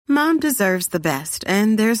Mom deserves the best,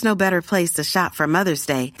 and there's no better place to shop for Mother's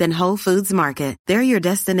Day than Whole Foods Market. They're your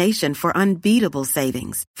destination for unbeatable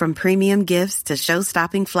savings, from premium gifts to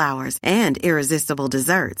show-stopping flowers and irresistible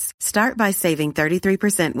desserts. Start by saving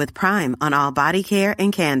 33% with Prime on all body care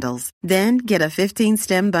and candles. Then get a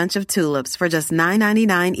 15-stem bunch of tulips for just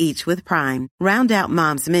 $9.99 each with Prime. Round out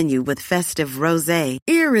Mom's menu with festive rosé,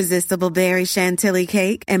 irresistible berry chantilly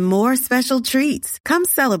cake, and more special treats. Come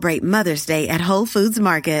celebrate Mother's Day at Whole Foods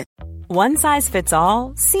Market. One size fits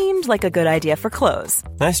all seemed like a good idea for clothes.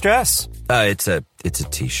 Nice dress. It's a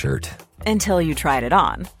t-shirt. Until you tried it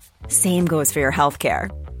on. Same goes for your healthcare.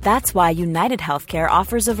 That's why United Healthcare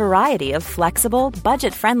offers a variety of flexible,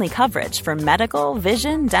 budget-friendly coverage for medical,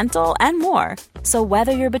 vision, dental, and more. So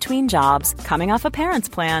whether you're between jobs, coming off a parent's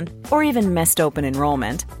plan, or even missed open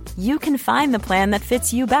enrollment, you can find the plan that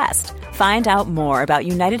fits you best. Find out more about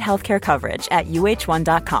United Healthcare coverage at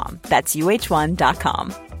uh1.com. That's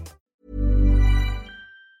uh1.com.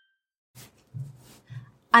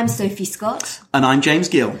 I'm Sophie Scott. And I'm James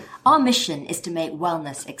Gill. Our mission is to make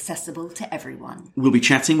wellness accessible to everyone. We'll be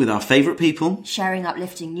chatting with our favourite people, sharing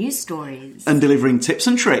uplifting news stories, and delivering tips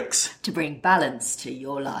and tricks to bring balance to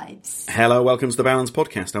your lives. Hello, welcome to the Balance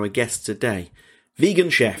Podcast. Our guest today, vegan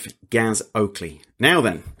chef Gaz Oakley. Now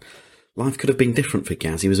then, life could have been different for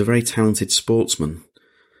Gaz. He was a very talented sportsman,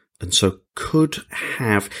 and so could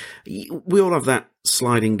have... We all have that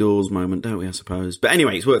sliding doors moment, don't we, I suppose? But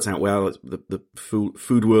anyway, it's worked out well. The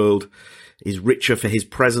food world is richer for his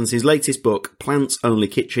presence. His latest book, Plants Only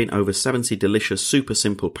Kitchen, over 70 delicious, super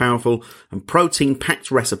simple, powerful and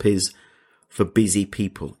protein-packed recipes for busy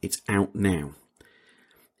people. It's out now.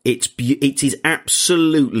 It is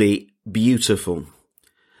absolutely beautiful.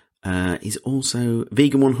 He's also...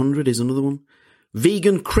 Vegan 100 is another one.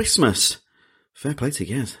 Vegan Christmas. Fair play to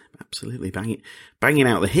Gaz. Absolutely banging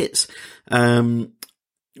out the hits. And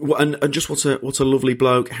just what a lovely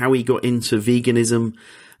bloke. How he got into veganism.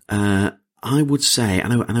 I would say, I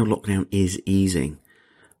know lockdown is easing,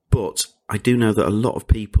 but I do know that a lot of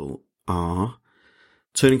people are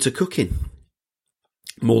turning to cooking.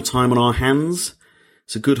 More time on our hands.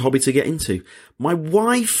 It's a good hobby to get into. My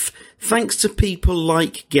wife, thanks to people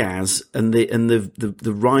like Gaz and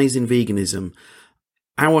the rise in veganism,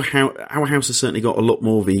 our house has certainly got a lot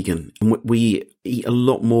more vegan. And we eat a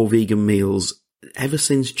lot more vegan meals ever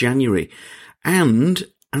since January. And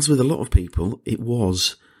as with a lot of people, it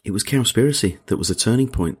was Cowspiracy that was a turning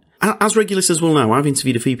point. As regular listeners will know, I've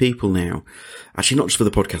interviewed a few people now, actually not just for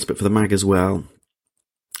the podcast, but for the mag as well.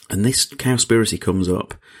 And this Cowspiracy comes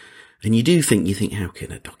up, and you think, how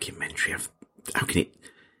can a documentary how can it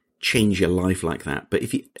change your life like that? But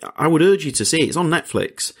I would urge you to see it. It's on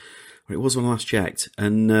Netflix, or it was when I last checked.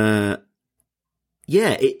 And,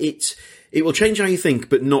 it will change how you think,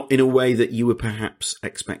 but not in a way that you were perhaps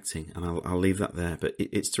expecting. And I'll leave that there, but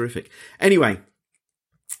it's terrific. Anyway,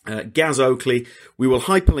 Gaz Oakley, we will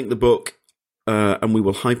hyperlink the book, and we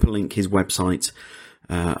will hyperlink his website,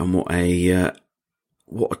 and what a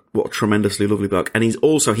tremendously lovely book. And his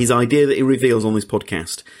idea that he reveals on this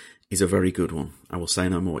podcast is a very good one. I will say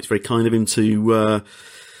no more. It's very kind of him to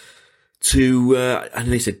I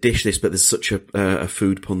know he said dish this, but there's such a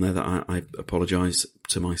food pun there that I apologise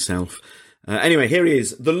to myself. Anyway, here he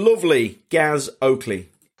is, the lovely Gaz Oakley.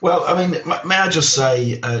 Well, I mean, may I just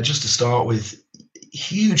say, just to start with,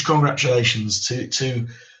 huge congratulations to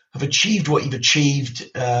have achieved what you've achieved.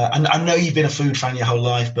 And I know you've been a food fan your whole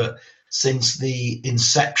life, but since the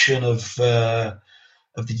inception of the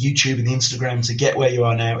YouTube and the Instagram to get where you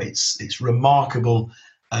are now, it's remarkable.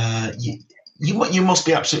 You must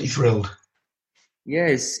be absolutely thrilled. Yeah,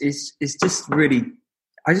 it's just really,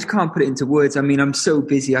 I just can't put it into words. I mean, I'm so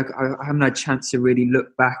busy. I haven't had a chance to really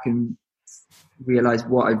look back and realize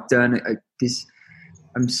what I've done.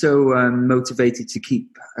 I'm so motivated to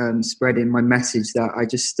keep spreading my message that I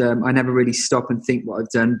just I never really stop and think what I've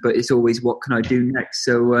done, but it's always what can I do next.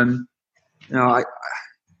 So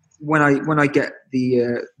when I get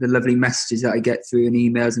the lovely messages that I get through and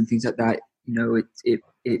emails and things like that,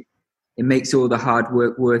 it makes all the hard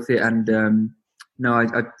work worth it. And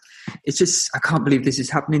it's just, I can't believe this is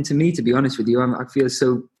happening to me, to be honest with you. I feel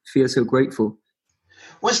so grateful.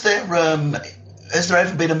 Was there has there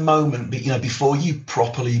ever been a moment, before you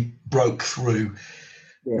properly broke through?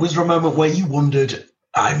 Yeah. Was there a moment where you wondered,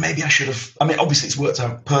 maybe I should have? I mean, obviously it's worked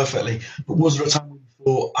out perfectly, but was there a time when you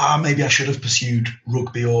thought, maybe I should have pursued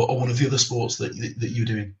rugby or one of the other sports that you're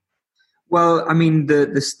doing? Well, I mean,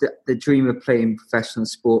 the dream of playing professional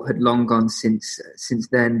sport had long gone since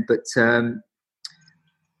then. But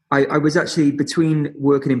I was actually between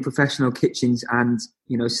working in professional kitchens and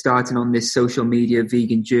starting on this social media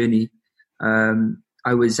vegan journey.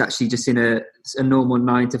 I was actually just in a normal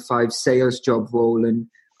 9-to-5 sales job role, and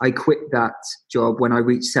I quit that job when I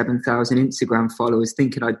reached 7,000 Instagram followers,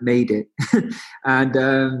 thinking I'd made it. And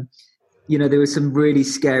there were some really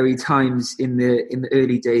scary times in the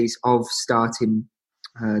early days of starting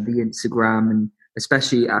the Instagram, and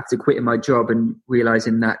especially after quitting my job and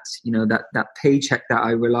realizing that that paycheck that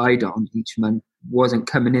I relied on each month wasn't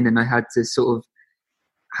coming in, and I had to sort of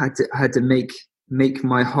had to make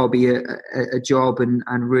my hobby a job and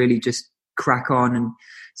really just crack on. And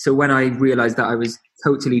so when I realized that I was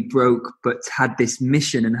totally broke but had this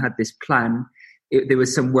mission and had this plan, there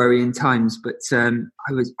was some worrying times, but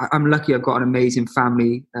I'm lucky. I've got an amazing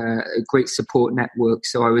family, a great support network,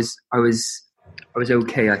 so I was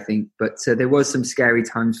okay, I think. But there was some scary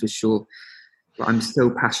times for sure. But I'm so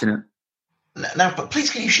passionate. Now, but please,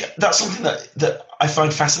 can you share? That's something that I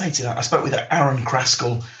find fascinating. I spoke with Aaron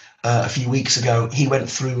Kraskell a few weeks ago. He went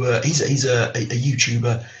through. He's a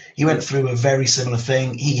YouTuber. He went through a very similar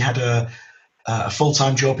thing. He had a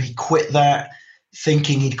full-time job. He quit that,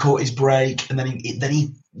 thinking he'd caught his break, and then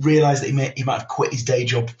he realised that he might have quit his day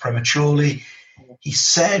job prematurely. He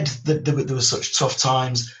said that there were such tough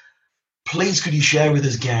times. Please, could you share with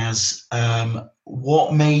us, Gaz,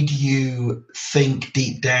 what made you think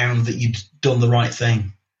deep down that you'd done the right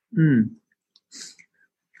thing?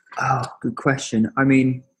 Oh, good question. I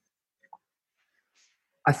mean,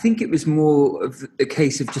 I think it was more of a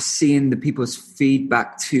case of just seeing the people's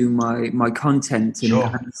feedback to my content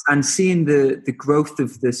and seeing the growth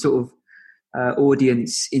of the sort of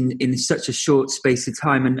audience in such a short space of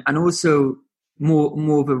time, and also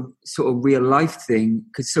more of a sort of real life thing,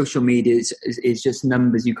 because social media is just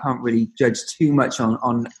numbers. You can't really judge too much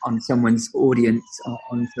on someone's audience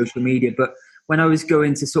on social media. But when I was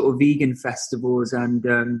going to sort of vegan festivals and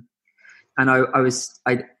I was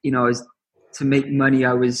to make money,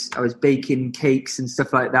 I was baking cakes and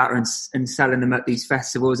stuff like that and selling them at these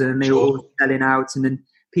festivals, and then they were all selling out, and then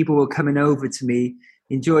people were coming over to me,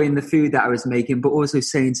 enjoying the food that I was making, but also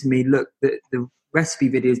saying to me, look, the recipe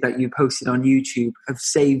videos that you posted on YouTube have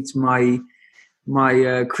saved my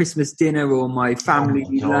Christmas dinner or my family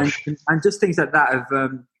lunch, and just things like that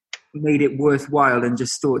have made it worthwhile. And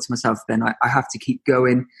just thought to myself, then I have to keep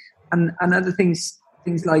going. And other things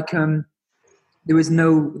like there was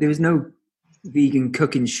no vegan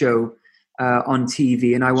cooking show on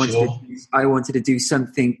TV, and I wanted to do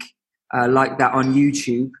something like that on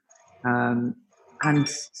YouTube. And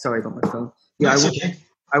sorry about my phone. Yeah,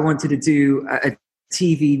 I wanted to do a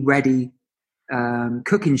TV-ready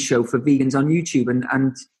cooking show for vegans on YouTube,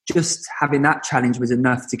 and just having that challenge was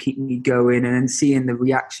enough to keep me going, and then seeing the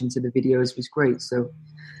reaction to the videos was great. So,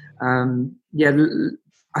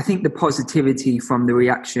 I think the positivity from the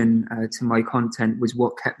reaction to my content was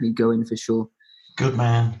what kept me going for sure. Good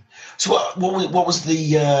man. So what was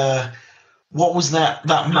that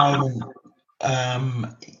moment?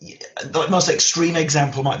 The most extreme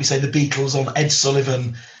example might be, say, the Beatles on Ed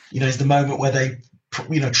Sullivan, is the moment where they,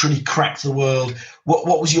 truly cracked the world.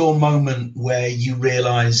 What was your moment where you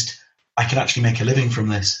realized I can actually make a living from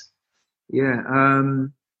this? Yeah.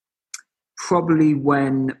 Probably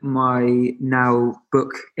when my now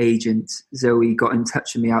book agent, Zoe, got in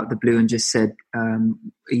touch with me out of the blue and just said, are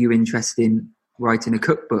you interested in writing a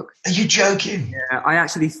cookbook? Are you joking? Yeah, I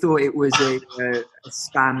actually thought it was a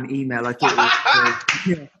spam email. I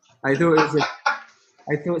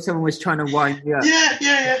thought someone was trying to wind me up.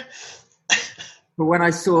 Yeah. But when I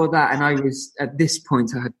saw that, and I was at this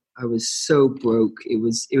point, I was so broke. It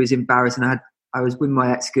was embarrassing. I was with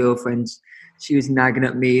my ex-girlfriend. She was nagging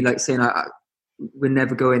at me, like saying, we're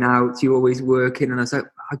never going out. You're always working. And I was like,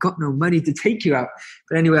 I got no money to take you out.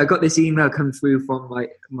 But anyway, I got this email come through from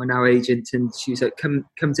my now agent, and she was like, come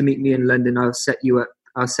to meet me in London. I'll set you up.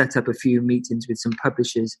 I'll set up a few meetings with some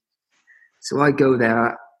publishers. So I go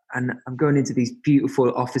there, and I'm going into these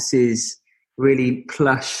beautiful offices, really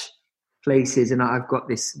plush places, and I've got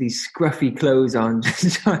these scruffy clothes on,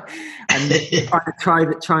 and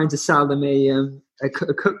trying to sell them a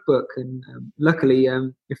cookbook. And luckily,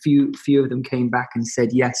 a few of them came back and said,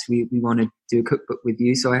 yes, we want to do a cookbook with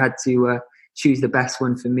you. So I had to choose the best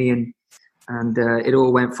one for me, and it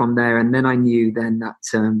all went from there. And then I knew then that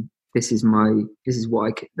this is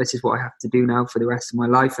what I have to do now for the rest of my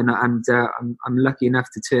life. And I'm lucky enough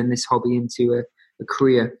to turn this hobby into a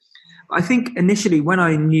career. I think initially when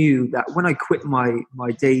I quit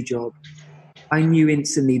my day job, I knew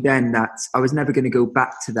instantly then that I was never going to go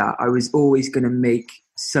back to that. I was always going to make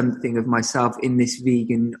something of myself in this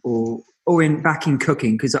vegan or back in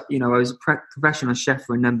cooking, because I was a professional chef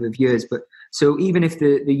for a number of years. But so even if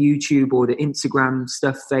the YouTube or the Instagram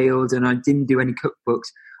stuff failed and I didn't do any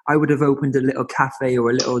cookbooks, I would have opened a little cafe or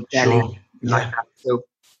a little deli, Sure. like that. So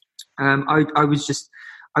I was just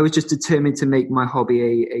determined to make my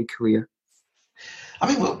hobby a career. I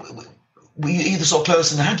mean, were you the sort of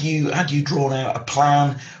person? Had you drawn out a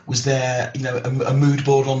plan? Was there, a mood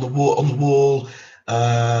board on the wall?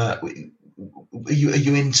 Are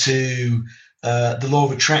you into the law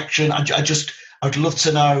of attraction? I'd love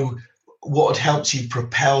to know what had helped you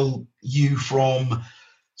propel you from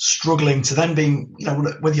struggling to then being,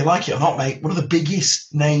 whether you like it or not, mate, one of the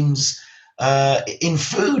biggest names in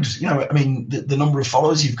food. The number of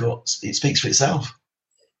followers you've got, it speaks for itself.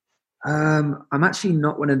 I'm actually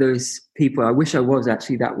not one of those people. I wish I was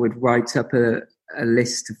actually, that would write up a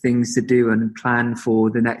list of things to do and plan for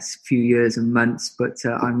the next few years and months, but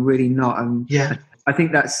I'm really not. I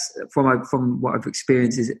think that's from what I've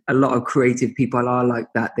experienced, is a lot of creative people are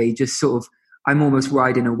like that. They just sort of, I'm almost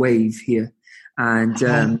riding a wave here and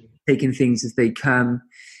taking things as they come.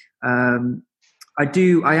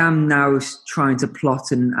 I am now trying to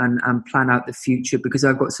plot and plan out the future, because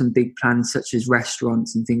I've got some big plans such as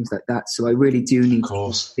restaurants and things like that. So I really do need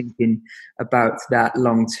to be thinking about that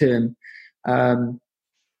long term.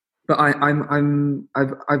 But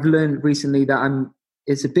I've learned recently that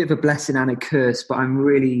it's a bit of a blessing and a curse, but I'm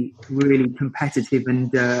really, really competitive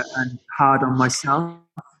and hard on myself.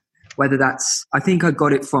 Whether that's, I think I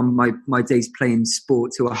got it from my days playing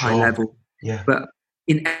sport to a high level. Yeah. But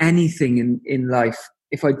in anything in life,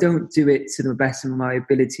 if I don't do it to the best of my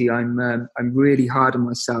ability, I'm really hard on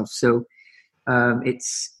myself. So it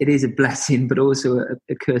is a blessing, but also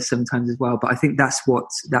a curse sometimes as well. But I think that's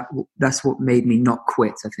what made me not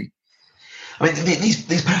quit, I think. I mean,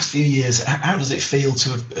 these past few years, how does it feel to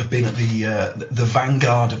have been at the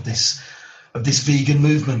vanguard of this vegan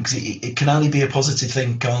movement? Because it can only be a positive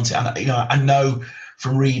thing, can't it? And I know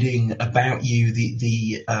from reading about you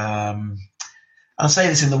I'll say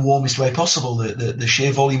this in the warmest way possible, the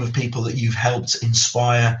sheer volume of people that you've helped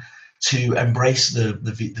inspire to embrace the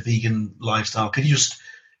vegan lifestyle. Could you just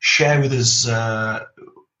share with us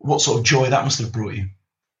what sort of joy that must have brought you?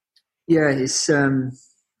 Yeah, it's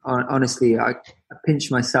honestly, I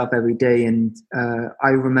pinch myself every day, and I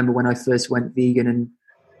remember when I first went vegan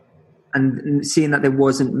and seeing that there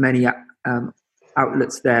wasn't many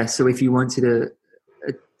outlets there. So if you wanted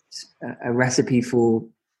a recipe for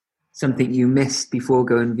something you missed before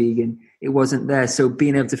going vegan, it wasn't there. So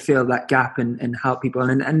being able to fill that gap and help people,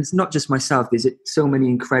 and it's not just myself, there's so many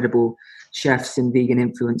incredible chefs and vegan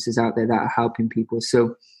influencers out there that are helping people.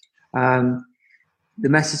 So the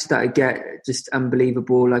message that I get, just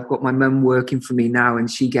unbelievable. I've got my mum working for me now, and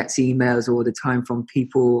she gets emails all the time from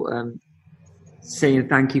people saying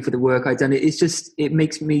thank you for the work I've done. It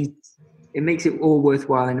makes it all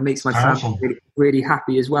worthwhile, and it makes my family really, really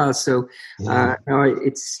happy as well. So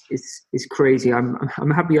it's crazy.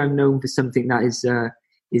 I'm happy I'm known for something that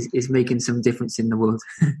is making some difference in the world.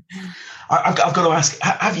 I've got to ask,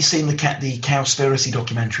 have you seen the Cowspiracy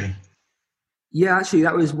documentary? Yeah, actually,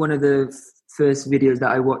 that was one of the first videos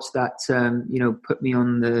that I watched that put me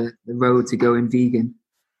on the road to going vegan,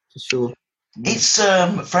 for sure. It's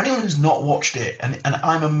for anyone who's not watched it, and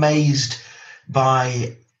I'm amazed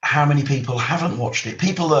by how many people haven't watched it.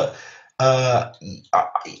 People that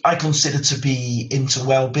I consider to be into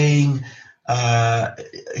well-being,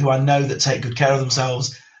 who I know that take good care of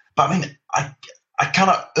themselves. But I mean, I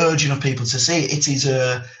cannot urge enough people to see it. It is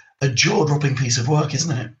a jaw-dropping piece of work,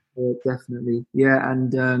 isn't it? Yeah, definitely. Yeah,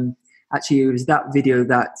 and actually, it was that video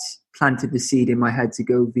that planted the seed in my head to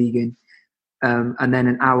go vegan. And then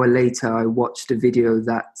an hour later, I watched a video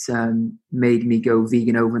that made me go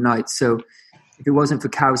vegan overnight. So if it wasn't for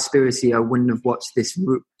Cowspiracy, I wouldn't have watched this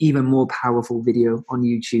even more powerful video on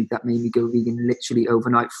YouTube that made me go vegan literally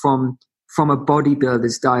overnight from a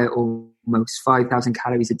bodybuilder's diet, almost 5,000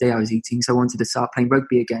 calories a day I was eating. So I wanted to start playing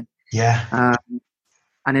rugby again. Yeah.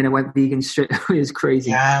 And then I went vegan straight away. It was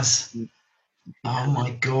crazy. Yes. Oh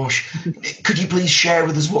my gosh. Could you please share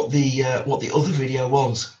with us what the other video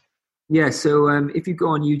was? Yeah. So if you go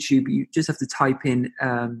on YouTube, you just have to type in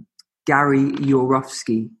Gary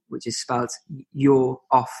Yourofsky, which is spelled "you're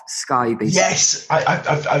off sky." Basically. Yes,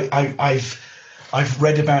 I've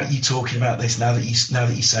read about you talking about this. Now that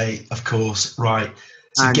you say, of course, right.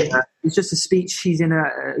 So and, it's just a speech. He's in a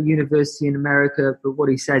university in America, but what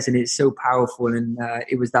he says, and it's so powerful. And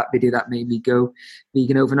it was that video that made me go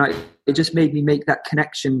vegan overnight. It just made me make that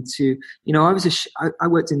connection to, I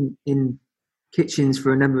worked in kitchens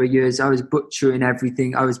for a number of years. I was butchering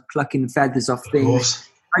everything. I was plucking feathers off things.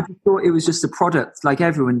 I just thought it was just a product, like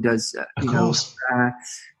everyone does, of course.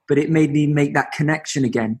 But it made me make that connection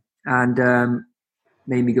again, and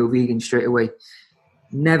made me go vegan straight away.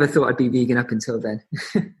 Never thought I'd be vegan up until then.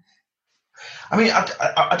 I mean,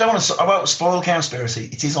 I don't want to. I won't spoil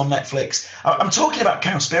Cowspiracy. It is on Netflix. I'm talking about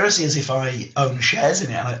Cowspiracy as if I own shares in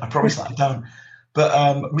it, and I promise that I don't.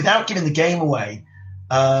 But without giving the game away,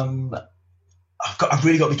 I've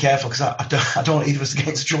really got to be careful because I don't want either of us to get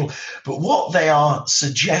into trouble. But what they are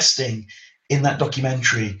suggesting in that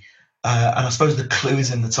documentary, and I suppose the clue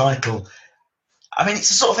is in the title. I mean, it's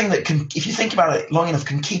the sort of thing that can, if you think about it long enough,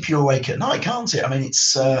 can keep you awake at night, can't it? I mean, it's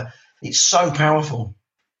so powerful.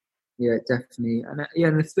 Yeah, definitely.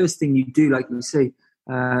 And the first thing you do, like you say,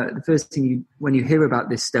 the first thing when you hear about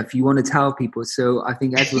this stuff, you want to tell people. So I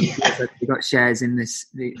think everyone feels like they got shares in this.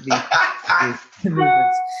 The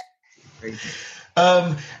movement.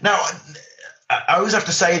 Now, I always have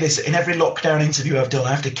to say this in every lockdown interview I've done.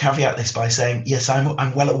 I have to caveat this by saying, yes,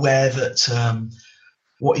 I'm well aware that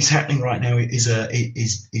what is happening right now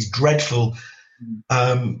is dreadful.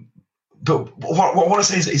 But what I want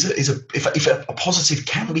to say is if a positive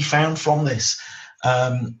can be found from this,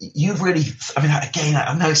 you've really, I mean, again,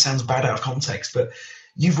 I know it sounds bad out of context, but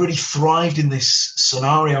you've really thrived in this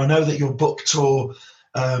scenario. I know that your book tour,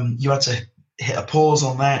 you had to hit a pause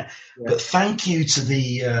on that, but thank you to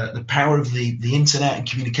the power of the internet and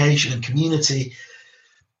communication and community.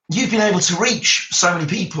 You've been able to reach so many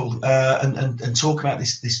people and talk about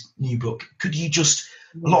this new book. Could you just,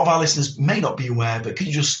 a lot of our listeners may not be aware, but could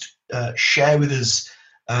you just share with us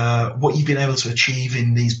what you've been able to achieve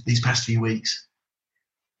in these past few weeks?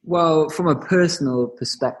 Well, from a personal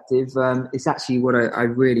perspective, it's actually what I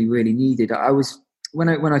really, really needed. I was when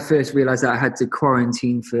I first realised that I had to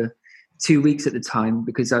quarantine for 2 weeks at the time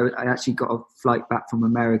because I actually got a flight back from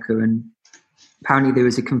America, and apparently there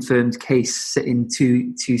was a confirmed case sitting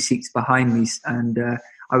two seats behind me, and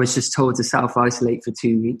I was just told to self-isolate for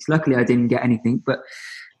 2 weeks. Luckily, I didn't get anything, but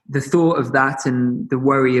the thought of that and the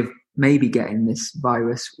worry of maybe getting this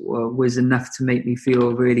virus was enough to make me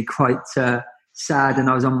feel really quite sad, and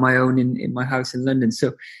I was on my own in my house in London.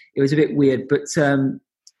 So it was a bit weird, but then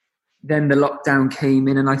the lockdown came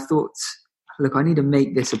in and I thought, look, I need to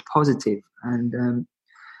make this a positive. And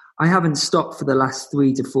I haven't stopped for the last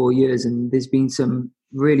 3 to 4 years, and there's been some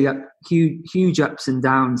really huge ups and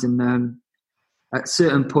downs. And at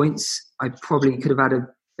certain points, I probably could have had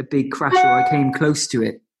a big crash, or I came close to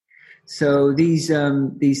it. So these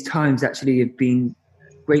times actually have been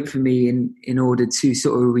great for me in order to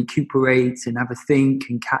sort of recuperate and have a think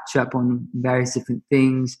and catch up on various different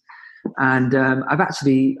things. And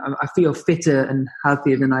I feel fitter and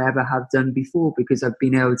healthier than I ever have done before, because I've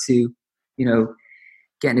been able to,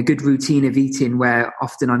 get in a good routine of eating, where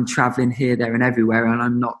often I'm traveling here, there and everywhere, and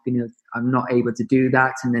I'm not able to do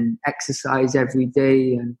that. And then exercise every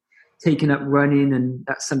day and taking up running, and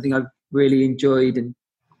that's something I've really enjoyed.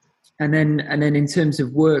 And then in terms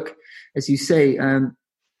of work, as you say,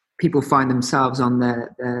 people find themselves on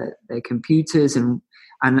their computers, and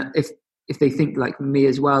if they think like me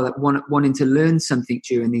as well, that wanting to learn something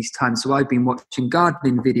during these times. So I've been watching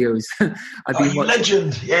gardening videos.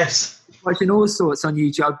 Legend, yes. Watching all sorts on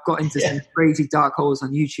YouTube. I've got into some crazy dark holes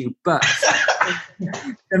on YouTube, but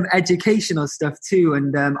some educational stuff too.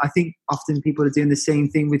 And I think often people are doing the same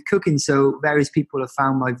thing with cooking. So various people have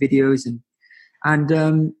found my videos, and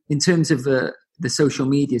in terms of the social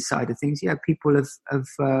media side of things, people have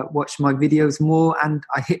watched my videos more, and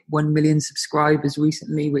I hit 1 million subscribers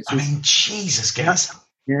recently, which Jesus, Gaz.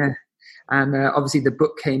 Yeah. And obviously the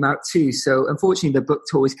book came out too. So unfortunately the book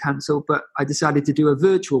tour was cancelled, but I decided to do a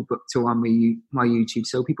virtual book tour on my YouTube,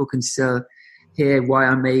 so people can still hear why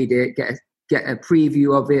I made it, get a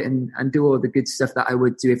preview of it, and do all the good stuff that I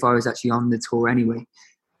would do if I was actually on the tour anyway.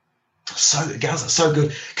 So, Gaz, that's so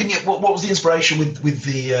good. Can you? What was the inspiration with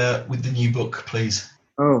the new book, please?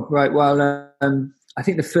 Oh, right. Well, I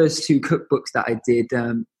think the first 2 cookbooks that I did,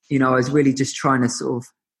 I was really just trying to sort of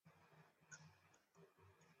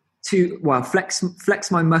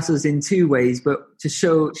flex my muscles in 2 ways, but to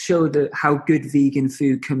show how good vegan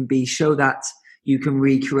food can be, show that you can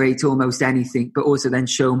recreate almost anything, but also then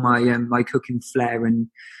show my cooking flair and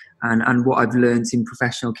what I've learned in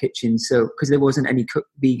professional kitchens. So, because there wasn't any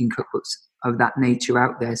vegan cookbooks of that nature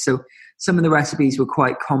out there. So some of the recipes were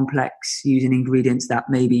quite complex, using ingredients that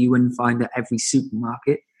maybe you wouldn't find at every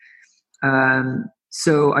supermarket.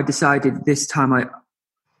 So I decided this time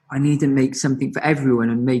I need to make something for everyone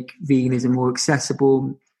and make veganism more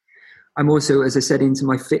accessible. I'm also, as I said, into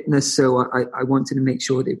my fitness. So I wanted to make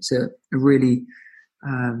sure that it's a really,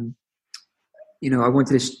 I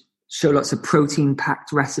wanted to show lots of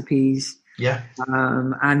protein-packed recipes. Yeah.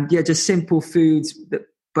 Just simple foods,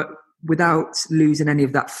 but without losing any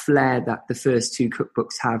of that flair that the first 2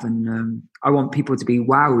 cookbooks have. And I want people to be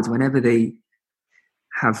wowed whenever they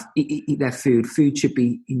eat their food. Food should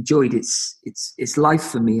be enjoyed. It's life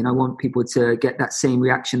for me, and I want people to get that same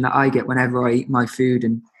reaction that I get whenever I eat my food.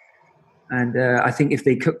 And I think if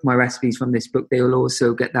they cook my recipes from this book, they will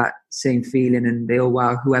also get that same feeling, and they'll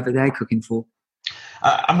wow whoever they're cooking for.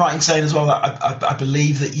 I'm right in saying as well that I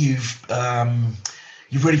believe that you've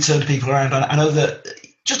really turned people around. I know that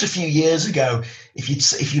just a few years ago,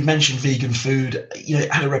 if you mentioned vegan food,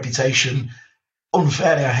 it had a reputation,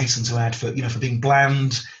 unfairly, I hasten to add, for being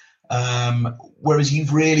bland. Whereas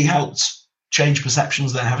you've really helped change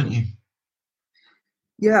perceptions there, haven't you?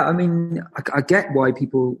 Yeah, I mean, I get why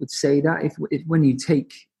people would say that. If when you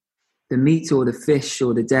take the meat or the fish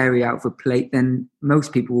or the dairy out of a plate, then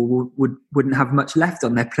most people wouldn't have much left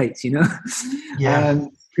on their plates, Yeah.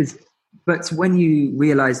 But when you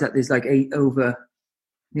realise that there's like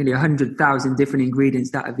nearly 100,000 different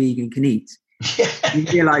ingredients that a vegan can eat, you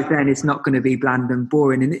realise then it's not going to be bland and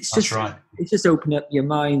boring, and it's just right. It's just open up your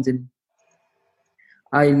mind. And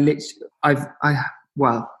the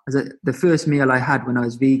first meal I had when I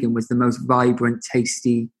was vegan was the most vibrant,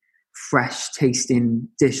 tasty, fresh tasting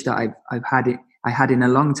dish that I had in a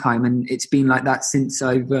long time, and it's been like that since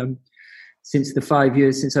since the 5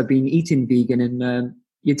 years since I've been eating vegan. And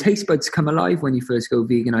your taste buds come alive when you first go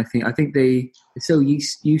vegan. I think they're so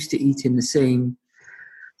used to eating the same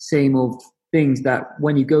old things that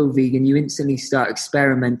when you go vegan, you instantly start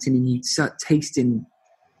experimenting and you start tasting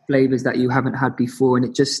flavors that you haven't had before, and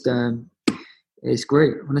it just it's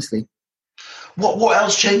great, honestly. What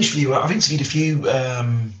else changed for you? I've interviewed a few.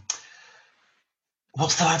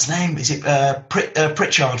 What's the lad's name? Is it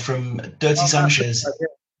Pritchard from Dirty Sanchez?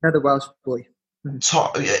 Another Welsh boy.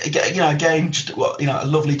 Again, just a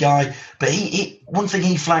lovely guy. But he one thing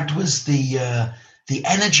he flagged was the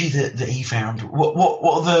energy that he found. What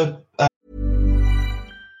are the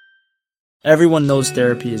Everyone knows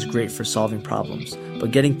therapy is great for solving problems, but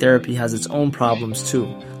getting therapy has its own problems too,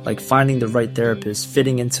 like finding the right therapist,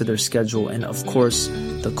 fitting into their schedule, and of course,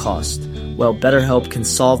 the cost. Well, BetterHelp can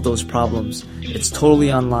solve those problems. It's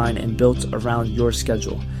totally online and built around your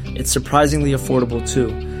schedule. It's surprisingly affordable too.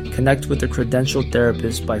 Connect with a credentialed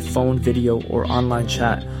therapist by phone, video, or online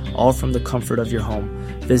chat, all from the comfort of your home.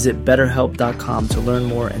 Visit BetterHelp.com to learn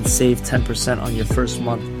more and save 10% on your first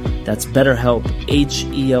month. That's BetterHelp,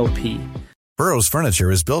 H-E-L-P. Burrow's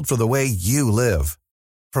furniture is built for the way you live.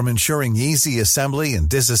 From ensuring easy assembly and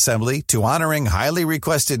disassembly to honoring highly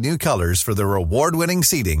requested new colors for their award-winning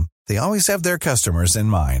seating, they always have their customers in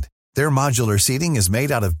mind. Their modular seating is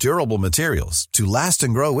made out of durable materials to last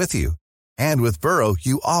and grow with you. And with Burrow,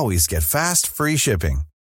 you always get fast, free shipping.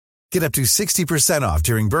 Get up to 60% off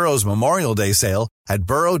during Burrow's Memorial Day sale at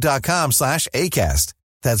burrow.com/ACAST.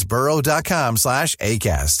 That's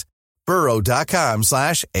burrow.com/ACAST.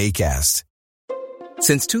 burrow.com/ACAST.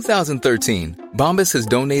 Since 2013, Bombas has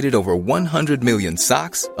donated over 100 million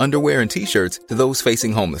socks, underwear, and T-shirts to those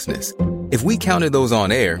facing homelessness. If we counted those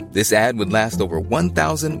on air, this ad would last over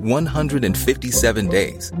 1,157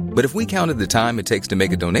 days. But if we counted the time it takes to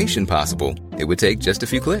make a donation possible, it would take just a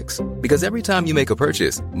few clicks. Because every time you make a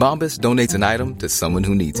purchase, Bombas donates an item to someone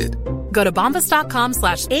who needs it. Go to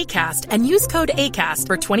bombas.com/ACAST and use code ACAST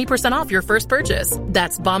for 20% off your first purchase.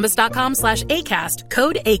 That's bombas.com/ACAST,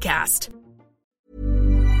 code ACAST.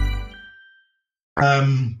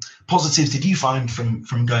 Positives did you find from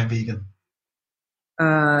going vegan?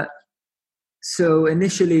 So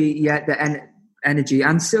initially, the energy,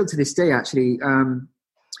 and still to this day, actually,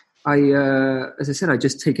 as I said, I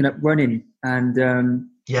just taken up running, and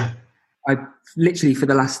I literally for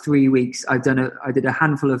the last 3 weeks I did a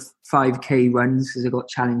handful of 5K runs because I got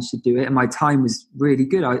challenged to do it, and my time was really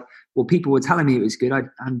good. People were telling me it was good. I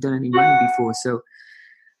hadn't done any running before, so.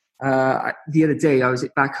 The other day I was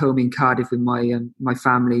back home in Cardiff with my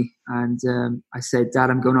family, and I said,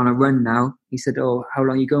 "Dad, I'm going on a run now." He said, "Oh, how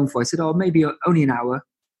long are you going for?" I said, "Oh, maybe only an hour."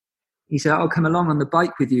 He said, "I'll come along on the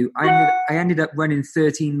bike with you." I ended up running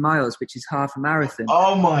 13 miles, which is half a marathon.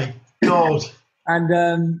 Oh my God.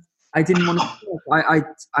 And I didn't want to stop.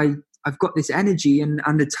 I've got this energy,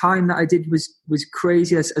 and the time that I did was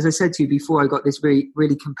crazy. As I said to you before, I got this really,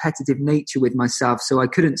 really competitive nature with myself, so I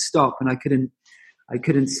couldn't stop and I couldn't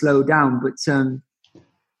slow down. But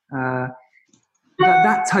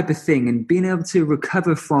that type of thing, and being able to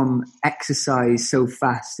recover from exercise so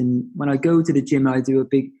fast. And when I go to the gym and I do a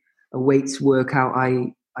weights workout,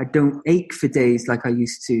 I don't ache for days like I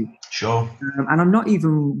used to. Sure. And I'm not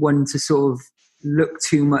even one to sort of look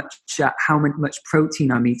too much at how much protein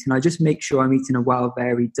I'm eating. I just make sure I'm eating a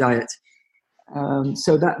well-varied diet.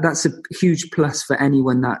 So that's a huge plus for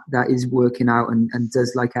anyone that is working out and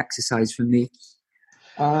does like exercise. For me.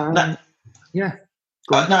 Yeah.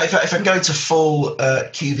 No, if I'm going to full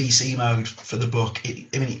QVC mode for the book,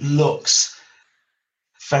 it looks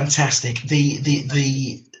fantastic.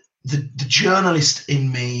 The journalist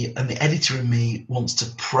in me and the editor in me wants to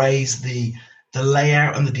praise the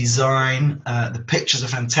layout and the design. The pictures are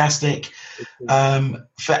fantastic.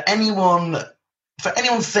 For anyone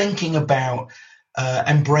thinking about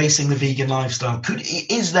embracing the vegan lifestyle,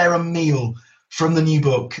 is there a meal from the new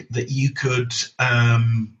book that you could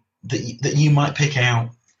that you might pick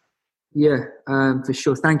out? Yeah, for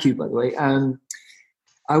sure. Thank you, by the way.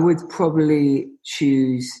 I would probably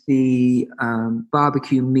choose the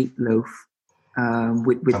barbecue meatloaf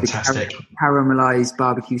with the caramelized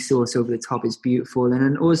barbecue sauce over the top is beautiful. And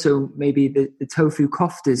then also maybe the tofu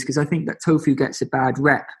koftas, because I think that tofu gets a bad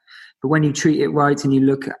rep. But when you treat it right and you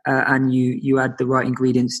look and you add the right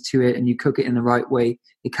ingredients to it and you cook it in the right way,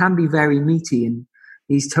 it can be very meaty. And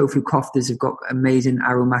these tofu koftas have got amazing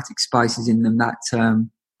aromatic spices in them that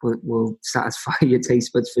will satisfy your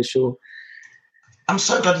taste buds for sure. I'm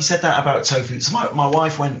so glad you said that about tofu. So my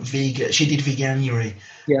wife went vegan. She did veganuary.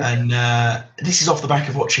 Yeah. And this is off the back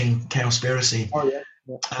of watching Cowspiracy. Oh, yeah.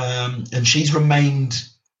 And she's remained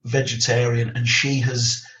vegetarian, and she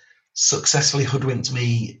has successfully hoodwinked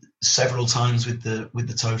me several times with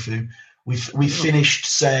the tofu. We've finished,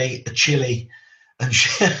 say, a chili, and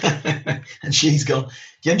she's gone,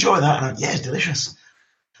 "Do you enjoy that?" And I'm, "Yeah, it's delicious."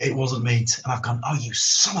 It wasn't meat, and I've gone, "Oh, you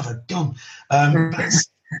son of a gun!" But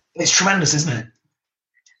it's tremendous, isn't it?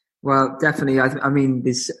 Well, definitely. I mean,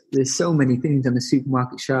 there's so many things on the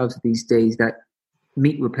supermarket shelves these days that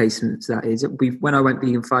meat replacements. That is, when I went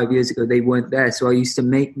vegan 5 years ago, they weren't there. So I used to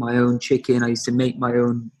make my own chicken. I used to make my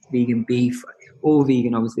own vegan beef, all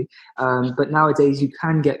vegan, obviously. But nowadays, you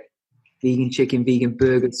can get vegan chicken, vegan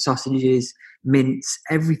burgers, sausages, mince.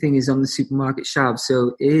 Everything is on the supermarket shelves,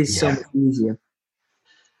 so it is so much easier.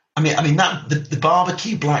 I mean that the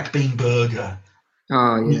barbecue black bean burger.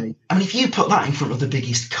 Oh, yeah. I mean, if you put that in front of the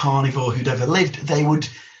biggest carnivore who'd ever lived, they would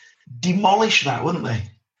demolish that, wouldn't they?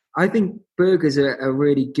 I think burgers are a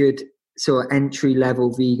really good sort of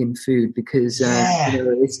entry-level vegan food because,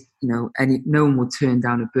 no one will turn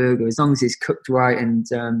down a burger as long as it's cooked right. And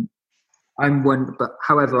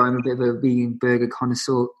however, I'm a bit of a vegan burger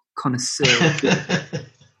connoisseur.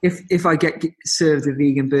 If I get served a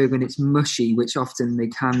vegan burger and it's mushy, which often they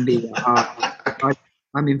can be,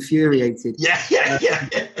 I'm infuriated. Yeah.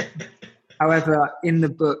 However, in the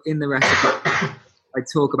book, in the recipe, I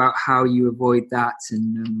talk about how you avoid that.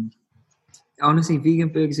 And honestly, vegan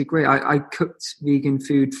burgers are great. I cooked vegan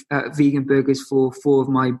burgers for 4 of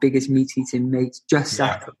my biggest meat-eating mates just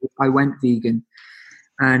after I went vegan.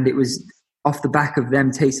 And it was off the back of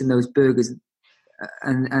them tasting those burgers.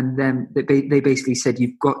 And then they basically said,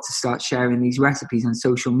 you've got to start sharing these recipes on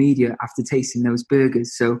social media after tasting those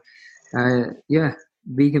burgers. So,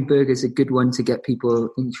 vegan burgers are a good one to get people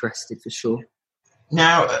interested for sure.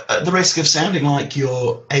 Now, at the risk of sounding like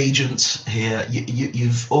your agent here,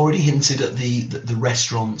 you've already hinted at the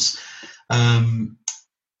restaurants.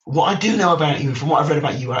 What I do know about you, from what I've read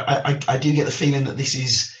about you, I do get the feeling that this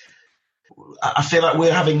is... I feel like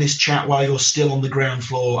we're having this chat while you're still on the ground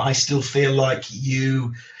floor. I still feel like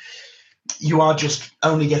you are just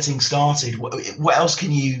only getting started. What else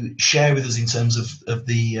can you share with us in terms of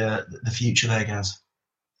the future there, Gaz?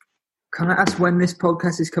 Can I ask when this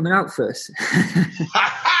podcast is coming out first?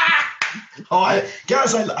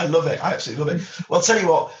 Gaz, I love it. I absolutely love it. Well, I'll tell you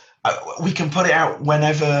what, we can put it out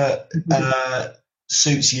whenever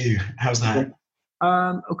suits you. How's that?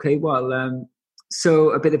 Okay, well, so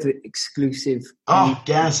a bit of an exclusive. Oh,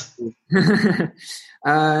 Gaz.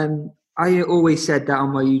 I always said that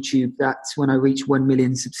on my YouTube that when I reach 1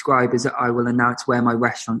 million subscribers, I will announce where my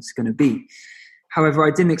restaurant's going to be. However,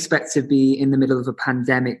 I didn't expect to be in the middle of a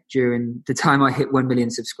pandemic during the time I hit 1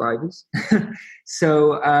 million subscribers.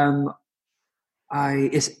 So,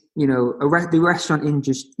 the restaurant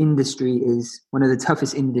industry is one of the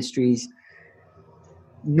toughest industries.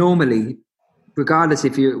 Normally, regardless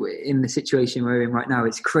if you're in the situation we're in right now,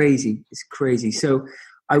 it's crazy. It's crazy. So,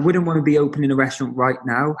 I wouldn't want to be opening a restaurant right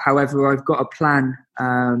now. However, I've got a plan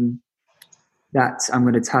that I'm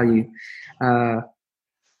going to tell you.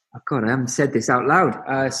 God, I haven't said this out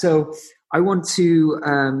loud. So I want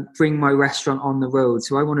to bring my restaurant on the road.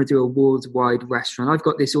 So I want to do a worldwide restaurant. I've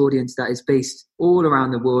got this audience that is based all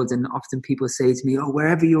around the world. And often people say to me,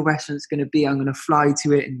 wherever your restaurant's going to be, I'm going to fly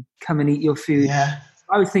to it and come and eat your food. Yeah.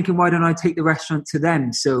 I was thinking, why don't I take the restaurant to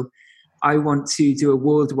them? So I want to do a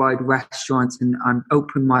worldwide restaurant and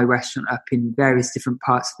open my restaurant up in various different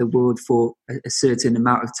parts of the world for a certain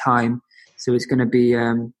amount of time. So it's going to be...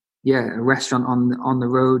 a restaurant on the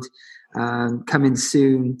road, coming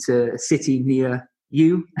soon to a city near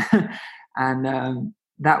you. And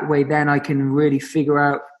that way then I can really figure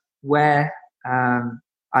out where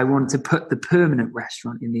I want to put the permanent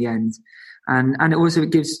restaurant in the end. And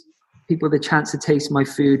it gives people the chance to taste my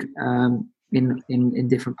food in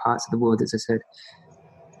different parts of the world, as I said.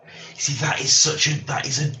 See, that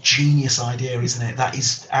is a genius idea, isn't it? That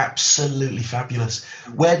is absolutely fabulous.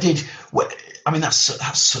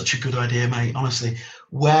 That's such a good idea, mate. Honestly,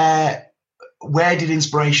 where did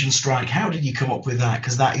inspiration strike? How did you come up with that?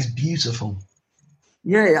 Because that is beautiful.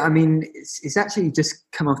 Yeah, I mean, it's actually just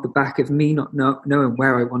come off the back of me not knowing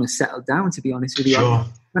where I want to settle down, to be honest with you. Sure.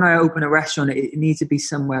 When I open a restaurant, it needs to be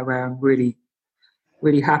somewhere where I'm really,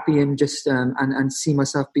 really happy and just and see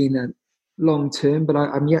myself being there long term. But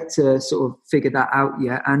I'm yet to sort of figure that out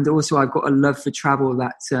yet. And also, I've got a love for travel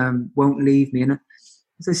that won't leave me. And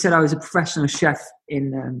as I said, I was a professional chef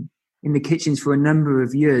in the kitchens for a number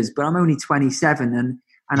of years, but I'm only 27, and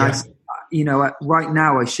yeah. Right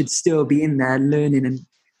now I should still be in there learning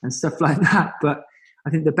and stuff like that. But I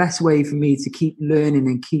think the best way for me to keep learning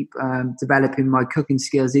and keep developing my cooking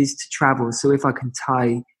skills is to travel. So if I can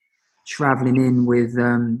tie traveling in with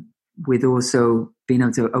also being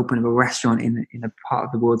able to open up a restaurant in a part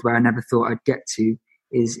of the world where I never thought I'd get to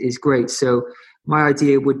is great. So my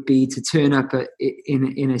idea would be to turn up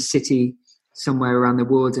in a city somewhere around the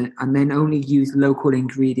world and then only use local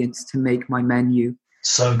ingredients to make my menu.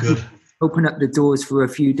 So good. Open up the doors for a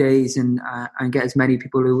few days and get as many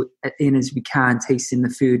people in as we can tasting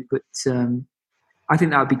the food. But I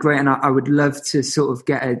think that would be great. And I would love to sort of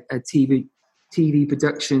get a TV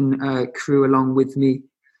production crew along with me.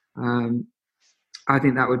 I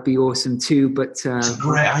think that would be awesome too. But it's a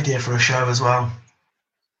great idea for a show as well.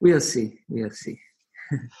 We'll see. If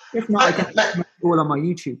not, I can put it all on my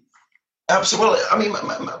YouTube. Absolutely. I mean,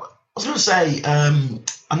 I was going to say, I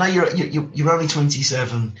know you're only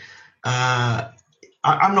 27.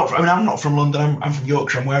 I'm not from London. I'm from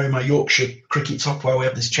Yorkshire. I'm wearing my Yorkshire cricket top while we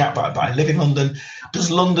have this chat, but I live in London. Does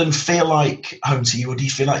London feel like home to you, or do you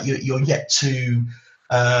feel like you're yet to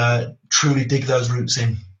truly dig those roots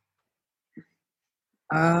in?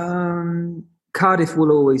 Cardiff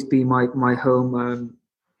will always be my home,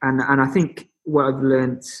 and I think what I've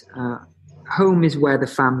learned, home is where the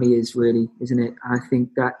family is, really, isn't it? And I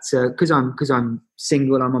think that because I'm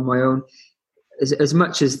single, I'm on my own. As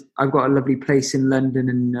much as I've got a lovely place in London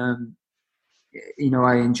and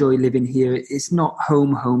I enjoy living here, it's not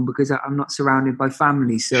home because I'm not surrounded by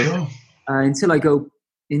family. So sure. Until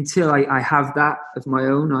I have that of my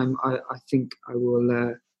own, I think I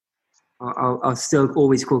will. I'll still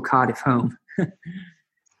always call Cardiff home.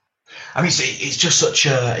 I mean, it's just such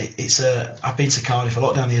I've been to Cardiff a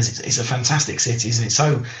lot down the years. It's a fantastic city, isn't it?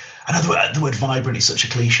 So I know the word vibrant is such a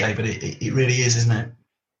cliche, but it really is, isn't it?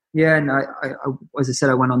 Yeah, and I as I said,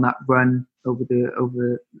 I went on that run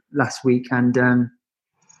over last week, and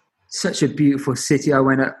such a beautiful city. I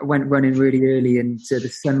went running really early, and the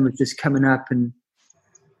sun was just coming up, and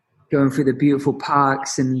going through the beautiful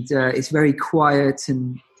parks, and it's very quiet,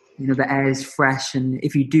 and the air is fresh. And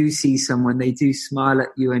if you do see someone, they do smile at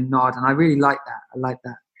you and nod, and I really like that. I like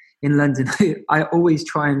that. In London, I always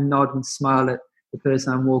try and nod and smile at the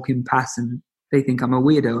person I'm walking past, and they think I'm a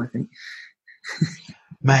weirdo, I think.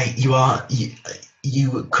 Mate,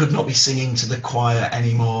 you could not be singing to the choir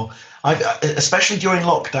anymore. Especially during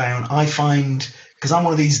lockdown, I find, because I'm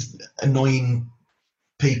one of these annoying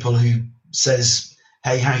people who says,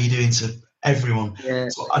 "Hey, how are you doing?" to everyone. Yeah.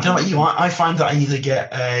 So I don't know about you. I find that I either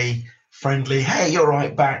get a friendly, "Hey, you're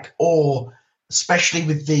right back," or especially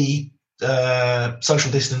with the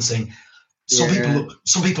social distancing, some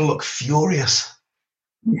people look furious.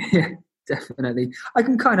 Yeah. Definitely, I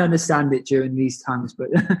can kind of understand it during these times, but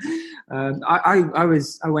I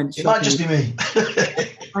went. It might just be me.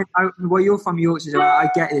 Well, you're from Yorkshire, so I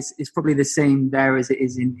get it's probably the same there as it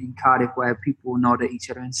is in Cardiff, where people nod at each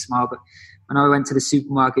other and smile. But when I went to the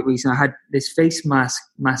supermarket recently, I had this face mask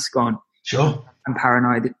on. Sure. I'm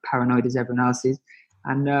paranoid as everyone else is,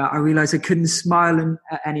 and I realised I couldn't smile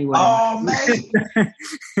at anyone. Oh, mate!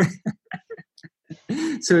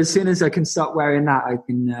 So as soon as I can stop wearing that, I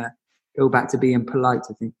can. Go back to being polite,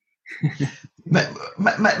 I think. May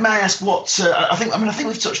I ask what? I think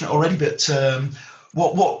we've touched on it already, but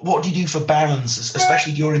what do you do for balance,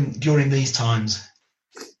 especially during these times?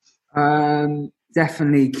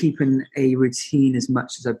 Definitely keeping a routine as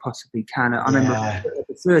much as I possibly can. I remember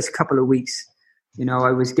the first couple of weeks,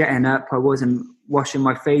 I was getting up, I wasn't washing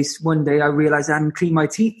my face. One day I realised I hadn't cleaned my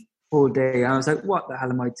teeth all day. I was like, "What the hell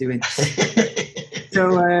am I doing?"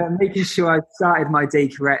 So making sure I started my day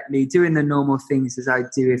correctly, doing the normal things as I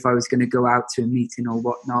do if I was going to go out to a meeting or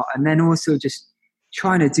whatnot. And then also just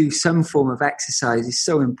trying to do some form of exercise is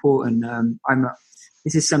so important.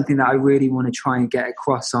 This is something that I really want to try and get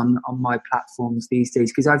across on my platforms these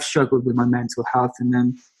days, because I've struggled with my mental health,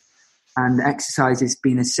 and exercise has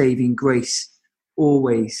been a saving grace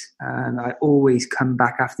always. I always come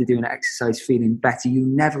back after doing exercise feeling better. You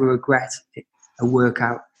never regret a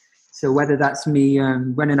workout. So whether that's me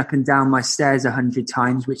running up and down my stairs 100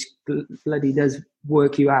 times, which bloody does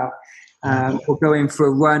work you out, or going for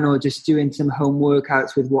a run, or just doing some home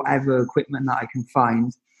workouts with whatever equipment that I can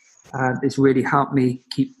find, it's really helped me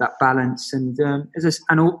keep that balance. And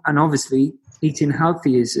obviously eating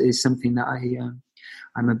healthy is something that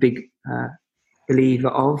I'm a big believer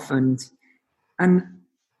of, and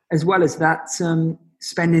as well as that,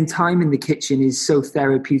 spending time in the kitchen is so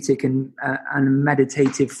therapeutic and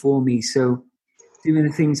meditative for me. So doing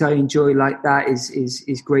the things I enjoy like that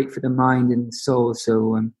is great for the mind and soul.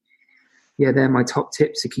 So they're my top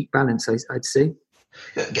tips to keep balance, I'd say.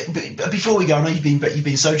 Before we go, I know you've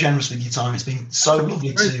been so generous with your time. It's been so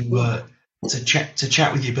lovely to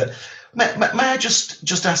chat with you. But may I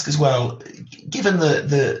just ask as well, given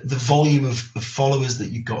the volume of followers that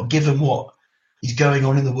you've got, given what is going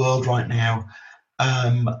on in the world right now,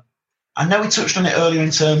 I know we touched on it earlier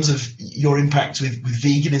in terms of your impact with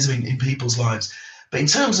veganism in people's lives, but in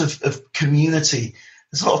terms of community,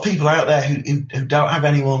 there's a lot of people out there who don't have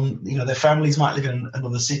anyone, their families might live in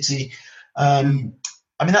another city. I mean,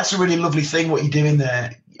 that's a really lovely thing, what you're doing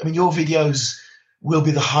there. I mean, your videos will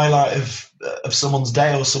be the highlight of someone's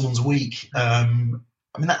day or someone's week. I mean,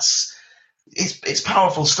 it's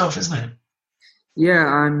powerful stuff, isn't it?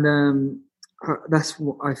 Yeah, and that's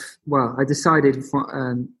what I decided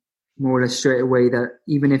more or less straight away that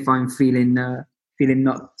even if I'm feeling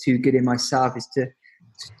not too good in myself, is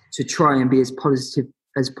to try and be as positive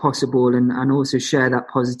as possible, and also share that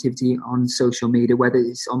positivity on social media, whether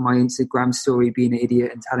it's on my Instagram story being an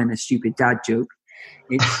idiot and telling a stupid dad joke.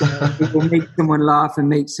 It will make someone laugh and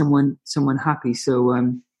make someone happy. So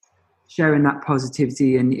sharing that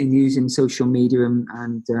positivity and using social media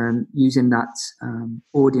and using that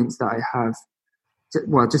audience that I have,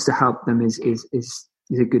 just to help them is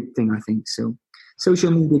a good thing, I think. So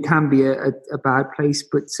social media can be a bad place,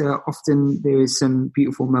 but often there is some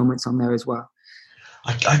beautiful moments on there as well.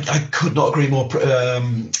 I could not agree more.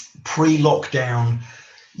 Pre-lockdown,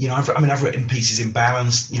 I've written pieces in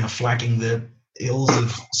Balance, flagging the ills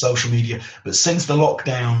of social media. But since the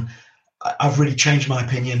lockdown, I've really changed my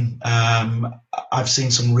opinion. I've seen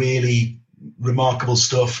some really remarkable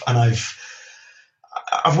stuff, and I've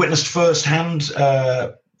witnessed firsthand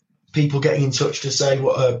people getting in touch to say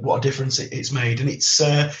what a difference it's made, and it's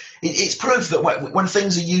proof that when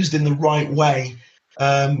things are used in the right way,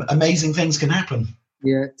 amazing things can happen.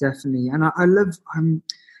 Yeah, definitely. And I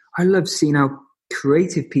love seeing how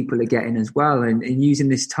creative people are getting as well, and using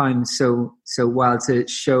this time so well to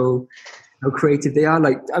show how creative they are.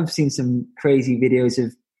 Like, I've seen some crazy videos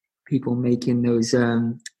of people making those, I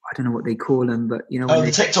don't know what they call them, but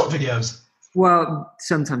the TikTok videos. Well,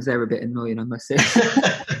 sometimes they're a bit annoying, I must say.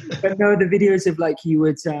 But no, the videos of like you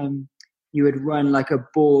would run like a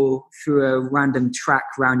ball through a random track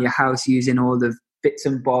around your house using all the bits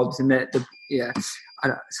and bobs, and it's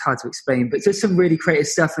hard to explain, but there's some really creative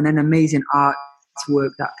stuff, and then amazing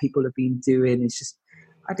artwork that people have been doing. It's just,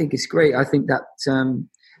 I think it's great. I think that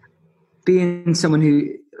being someone who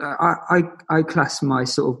I class my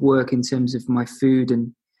sort of work in terms of my food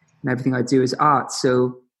and everything I do as art.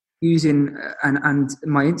 So using and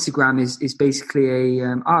my Instagram is basically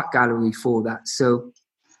a art gallery for that. So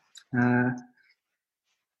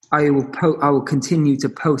I will continue to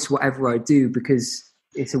post whatever I do, because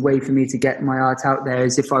it's a way for me to get my art out there,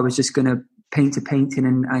 as if I was just going to paint a painting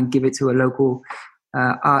and give it to a local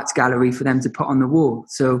arts gallery for them to put on the wall.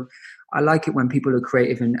 So I like it when people are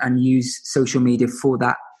creative and use social media for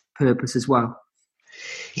that purpose as well.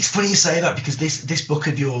 It's funny you say that, because this book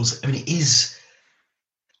of yours, I mean, it is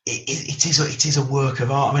a work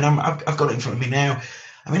of art. I mean, I've got it in front of me now.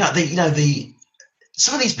 I mean,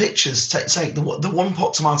 some of these pictures, take the one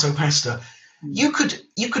pot tomato pasta. You could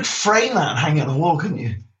frame that and hang it on the wall, couldn't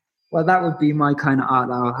you? Well, that would be my kind of art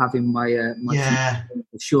that I'll have in my food,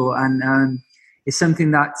 for sure. And it's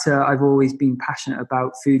something that I've always been passionate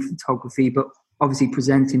about, food photography. But obviously,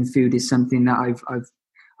 presenting food is something that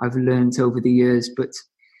I've learned over the years. But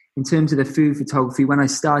in terms of the food photography, when I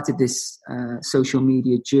started this social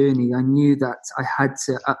media journey, I knew that I had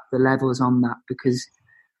to up the levels on that, because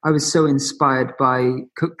I was so inspired by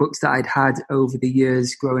cookbooks that I'd had over the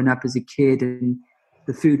years growing up as a kid, and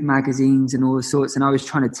the food magazines and all the sorts. And I was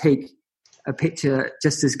trying to take a picture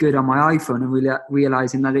just as good on my iPhone, and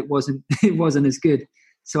realizing that it wasn't as good.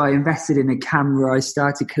 So I invested in a camera. I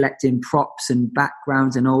started collecting props and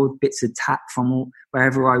backgrounds and old bits of tack from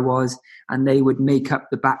wherever I was, and they would make up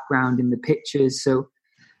the background in the pictures. So,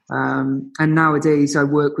 and nowadays I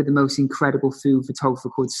work with the most incredible food photographer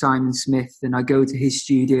called Simon Smith, and I go to his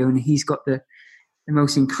studio, and he's got the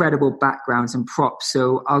most incredible backgrounds and props.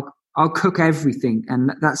 So I'll cook everything,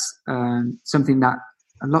 and that's something that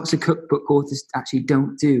lots of cookbook authors actually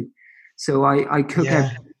don't do. So I cook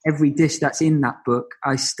every dish that's in that book.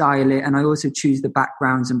 I style it, and I also choose the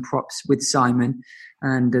backgrounds and props with Simon.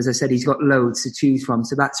 And as I said, he's got loads to choose from.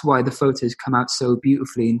 So that's why the photos come out so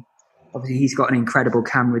beautifully. And obviously, he's got an incredible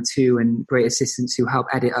camera too, and great assistants who help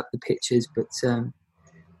edit up the pictures. But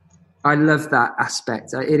I love that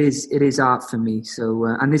aspect. It is art for me. So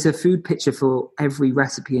and there's a food picture for every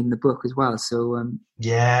recipe in the book as well. So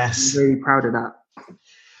yes, I'm really proud of that.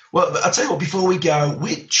 Well, I'll tell you what, before we go,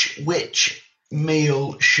 which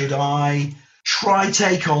meal should I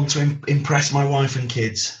take on to impress my wife and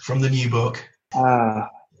kids from the new book?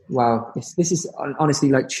 Wow. This is honestly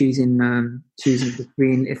like choosing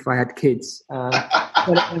between if I had kids. I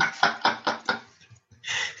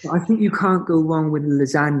think you can't go wrong with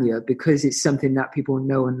lasagna because it's something that people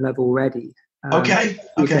know and love already. Okay.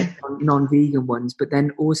 Non-vegan ones, but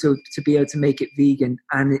then also to be able to make it vegan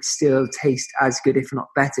and it still tastes as good, if not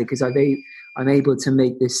better, because I'm able to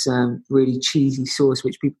make this really cheesy sauce,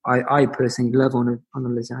 which I personally love on a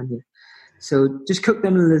lasagna. So just cook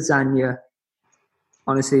them a lasagna.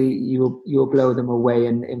 Honestly, you'll blow them away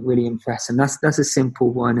and really impress them. That's a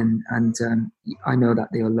simple one, and I know that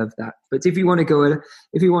they'll love that. But if you want to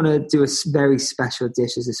do a very special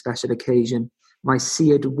dish as a special occasion, my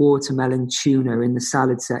seared watermelon tuna in the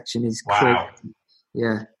salad section is great.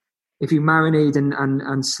 Yeah. If you marinate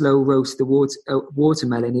and slow roast the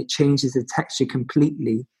watermelon, it changes the texture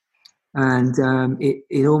completely. And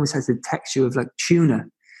it almost has the texture of like tuna.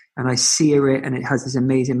 And I sear it, and it has this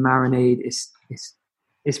amazing marinade.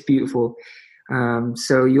 It's beautiful.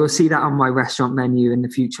 So you'll see that on my restaurant menu in the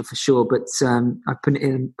future for sure. But I put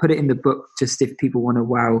it in the book just if people want to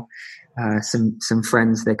wow some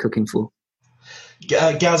friends they're cooking for.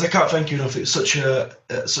 Gaz, I can't thank you enough. It's such a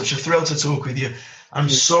thrill to talk with you. I'm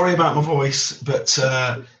sorry about my voice, but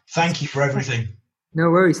thank you for everything.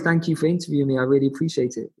 No worries. Thank you for interviewing me. I really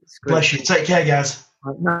appreciate it. It's great. Bless you. Take care, Gaz.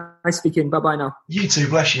 Nice speaking. Bye-bye now. You too.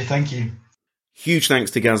 Bless you. Thank you. Huge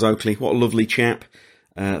thanks to Gaz Oakley. What a lovely chap.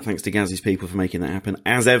 Thanks to Gaz's people for making that happen.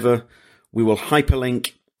 As ever, we will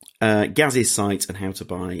hyperlink Gaz's site and how to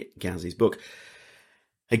buy Gaz's book.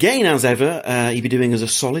 Again, as ever, you'd be doing us a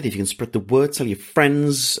solid if you can spread the word, tell your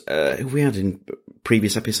friends, who we had in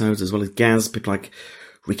previous episodes, as well as Gaz, people like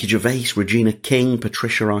Ricky Gervais, Regina King,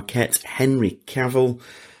 Patricia Arquette, Henry Cavill.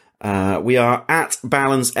 We are at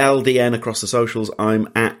Balance LDN across the socials. I'm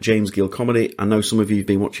at James Gill Comedy. I know some of you have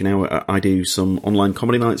been watching now. I do some online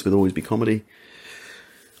comedy nights with Always Be Comedy.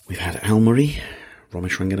 We've had Al Murray,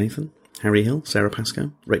 Ramesh Ranganathan, Harry Hill, Sarah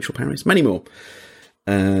Pascoe, Rachel Paris, many more.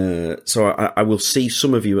 So I will see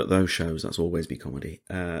some of you at those shows. That's Always Be Comedy.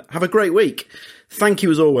 Have a great week. Thank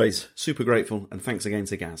you as always. Super grateful. And thanks again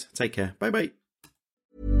to Gaz. Take care. Bye-bye.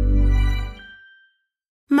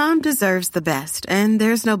 Mom deserves the best, and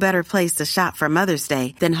there's no better place to shop for Mother's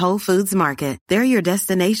Day than Whole Foods Market. They're your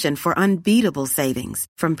destination for unbeatable savings,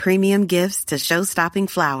 from premium gifts to show-stopping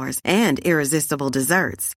flowers and irresistible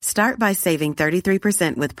desserts. Start by saving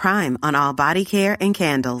 33% with Prime on all body care and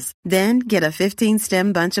candles. Then get a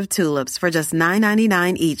 15-stem bunch of tulips for just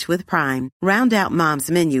 $9.99 each with Prime. Round out Mom's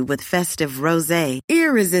menu with festive rosé,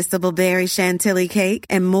 irresistible berry chantilly cake,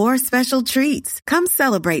 and more special treats. Come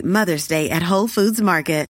celebrate Mother's Day at Whole Foods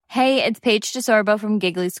Market. Hey, it's Paige DeSorbo from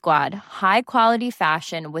Giggly Squad. High quality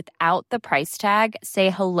fashion without the price tag. Say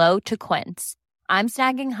hello to Quince. I'm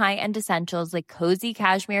snagging high-end essentials like cozy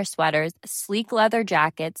cashmere sweaters, sleek leather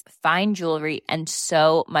jackets, fine jewelry, and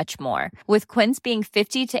so much more. With Quince being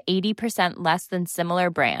 50 to 80% less than similar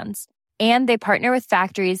brands. And they partner with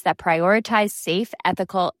factories that prioritize safe,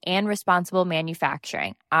 ethical, and responsible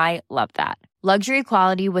manufacturing. I love that. Luxury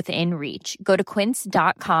quality within reach. Go to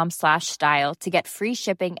quince.com/style to get free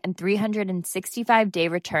shipping and 365-day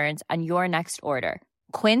returns on your next order.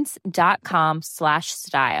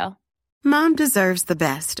 Quince.com/style. Mom deserves the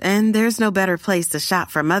best, and there's no better place to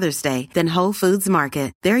shop for Mother's Day than Whole Foods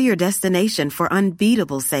Market. They're your destination for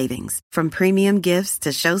unbeatable savings, from premium gifts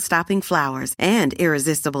to show-stopping flowers and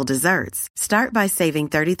irresistible desserts. Start by saving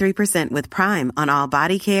 33% with Prime on all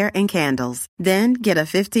body care and candles. Then get a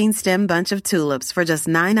 15-stem bunch of tulips for just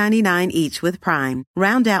 $9.99 each with Prime.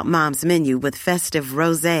 Round out Mom's menu with festive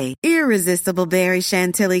rosé, irresistible berry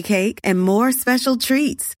chantilly cake, and more special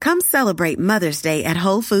treats. Come celebrate Mother's Day at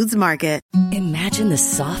Whole Foods Market. Market. Imagine the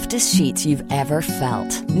softest sheets you've ever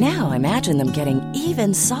felt. Now imagine them getting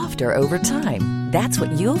even softer over time. That's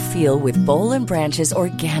what you'll feel with Boll & Branch's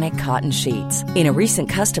organic cotton sheets. In a recent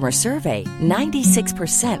customer survey,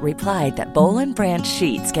 96% replied that Boll & Branch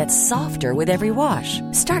sheets get softer with every wash.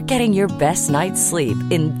 Start getting your best night's sleep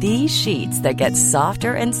in these sheets that get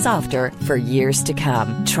softer and softer for years to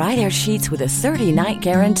come. Try their sheets with a 30-night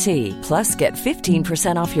guarantee. Plus, get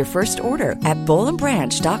 15% off your first order at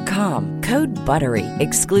bollandbranch.com. Code BUTTERY.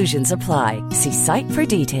 Exclusions apply. See site for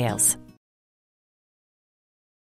details.